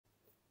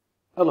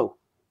Hello,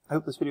 I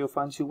hope this video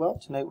finds you well.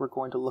 Tonight we're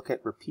going to look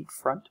at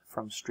repeatFront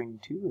from string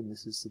 2, and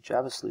this is the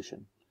Java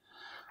solution.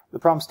 The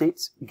problem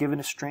states, given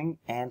a string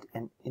and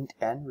an int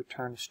n,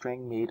 return a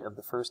string made of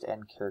the first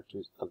n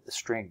characters of the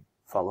string,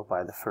 followed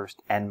by the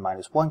first n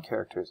minus 1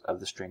 characters of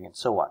the string, and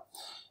so on.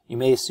 You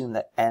may assume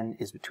that n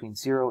is between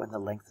 0 and the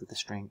length of the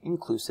string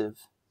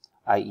inclusive,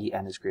 i.e.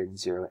 n is greater than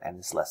 0 and n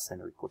is less than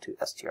or equal to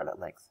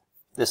str.length.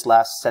 This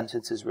last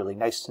sentence is really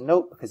nice to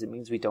note because it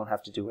means we don't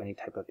have to do any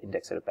type of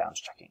index out of bounds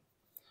checking.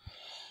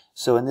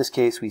 So in this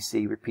case, we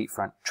see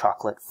repeatFront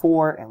chocolate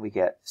 4, and we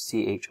get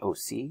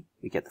CHOC.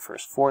 We get the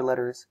first 4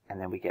 letters, and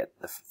then we get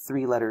the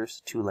 3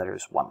 letters, 2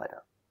 letters, 1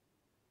 letter.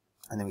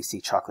 And then we see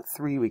chocolate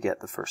 3, we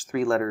get the first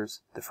 3 letters,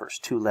 the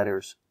first 2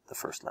 letters, the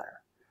first letter.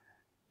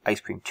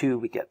 Ice cream 2,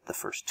 we get the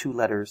first 2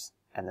 letters,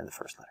 and then the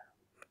first letter.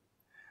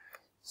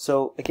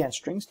 So again,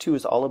 strings 2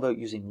 is all about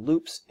using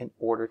loops in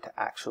order to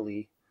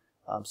actually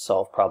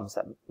solve problems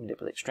that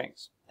manipulate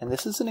strings. And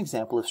this is an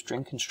example of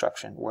string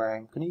construction where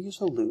I'm going to use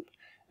a loop,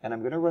 and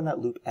I'm going to run that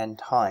loop n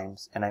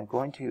times, and I'm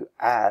going to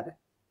add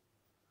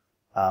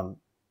a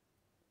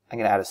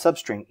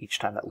substring each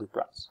time that loop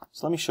runs.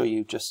 So let me show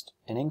you just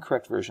an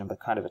incorrect version, but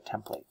kind of a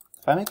template.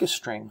 If I make a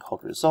string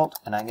called result,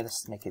 and I'm going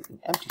to make it an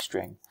empty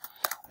string,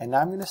 and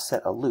now I'm going to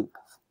set a loop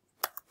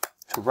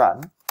to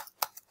run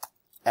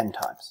n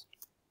times.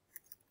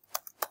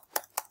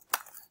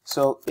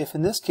 So if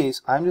in this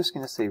case, I'm just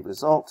going to say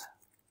result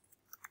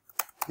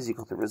is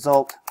equal to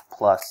result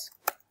plus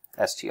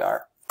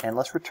str. And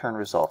let's return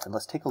result, and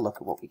let's take a look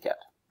at what we get.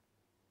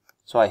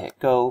 So I hit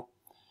go,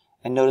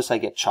 and notice I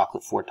get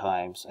chocolate 4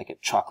 times, I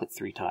get chocolate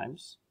 3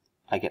 times,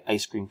 I get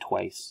ice cream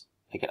twice,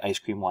 I get ice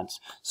cream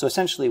once. So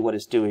essentially what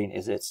it's doing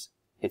is it's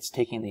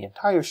taking the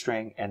entire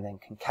string and then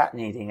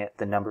concatenating it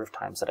the number of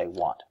times that I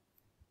want.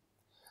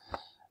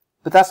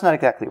 But that's not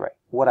exactly right.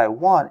 What I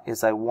want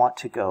is I want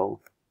to go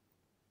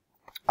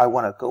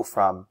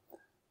from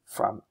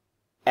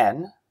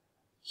n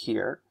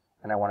here,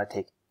 and I want to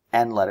take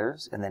n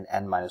letters, and then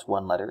n minus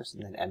 1 letters,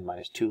 and then n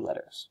minus 2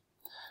 letters.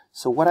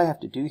 So what I have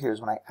to do here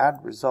is when I add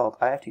result,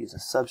 I have to use a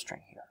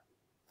substring here.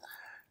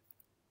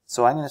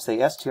 So I'm going to say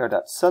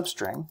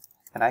str.substring,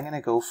 and I'm going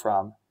to go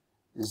from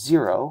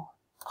 0,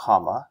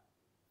 comma,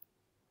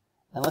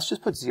 and let's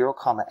just put 0,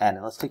 comma n,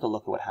 and let's take a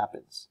look at what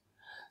happens.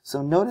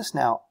 So notice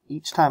now,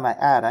 each time I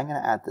add, I'm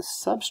going to add the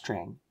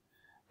substring,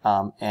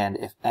 and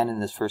if n in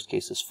this first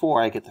case is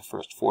 4, I get the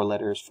first 4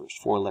 letters, first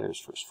 4 letters,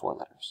 first 4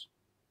 letters.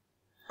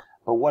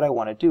 But what I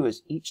want to do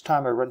is each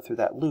time I run through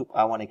that loop,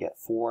 I want to get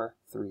 4,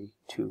 3,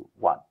 2,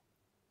 1.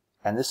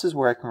 And this is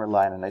where I can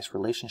rely on a nice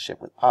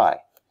relationship with I.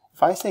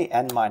 If I say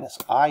n minus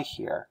I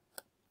here,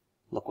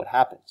 look what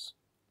happens.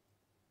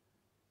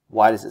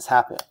 Why does this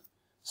happen?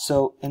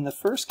 So in the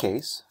first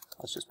case,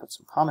 let's just put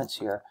some comments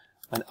here,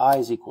 when I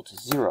is equal to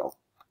 0,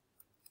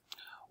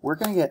 we're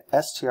going to get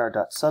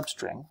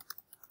str.substring,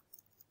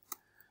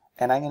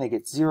 and I'm going to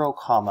get 0,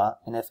 comma,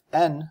 and if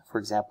n, for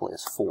example,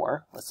 is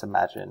 4, let's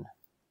imagine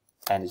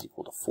n is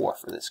equal to 4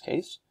 for this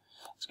case,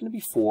 it's going to be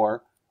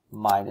 4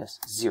 minus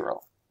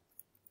 0,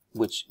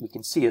 which we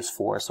can see is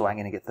 4, so I'm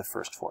going to get the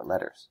first 4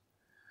 letters.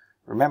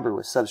 Remember,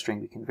 with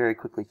substring, we can very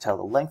quickly tell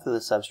the length of the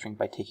substring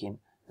by taking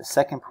the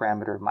second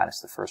parameter minus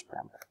the first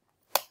parameter.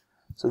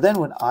 So then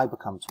when I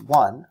becomes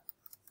 1,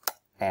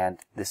 and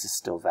this is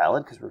still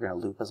valid because we're going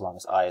to loop as long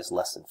as I is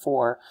less than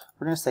 4,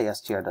 we're going to say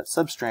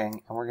str.substring,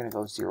 and we're going to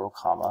go 0,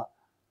 comma,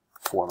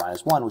 4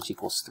 minus 1, which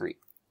equals 3.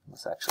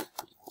 This actually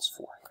equals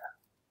 4 here.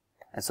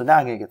 And so now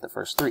I'm going to get the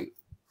first 3.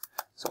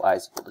 So I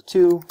is equal to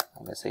 2.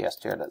 I'm going to say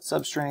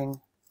str.substring,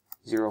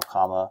 0,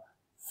 comma,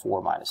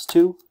 4 minus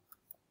 2.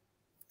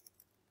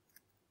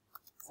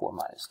 4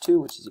 minus 2,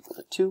 which is equal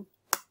to 2.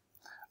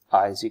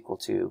 I is equal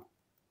to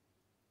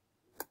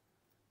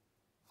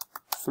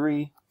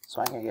 3.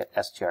 So I'm going to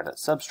get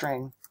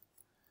str.substring,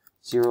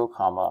 0,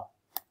 comma,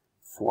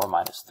 4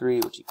 minus 3,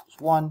 which equals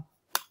 1.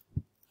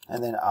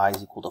 And then I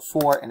is equal to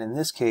 4. And in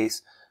this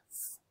case,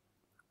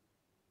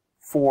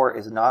 4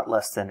 is not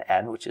less than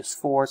n, which is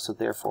 4, so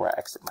therefore I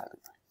exit my loop.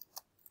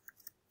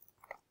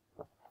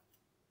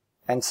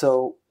 And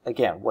so,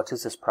 again, what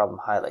does this problem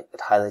highlight?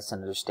 It highlights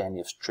an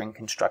understanding of string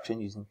construction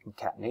using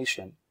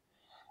concatenation,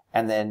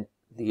 and then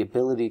the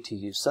ability to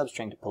use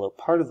substring to pull out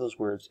part of those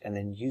words, and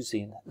then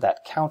using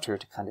that counter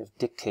to kind of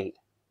dictate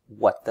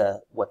what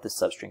the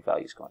substring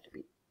value is going to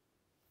be.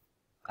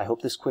 I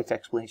hope this quick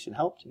explanation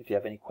helped, and if you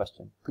have any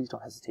questions, please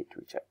don't hesitate to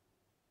reach out.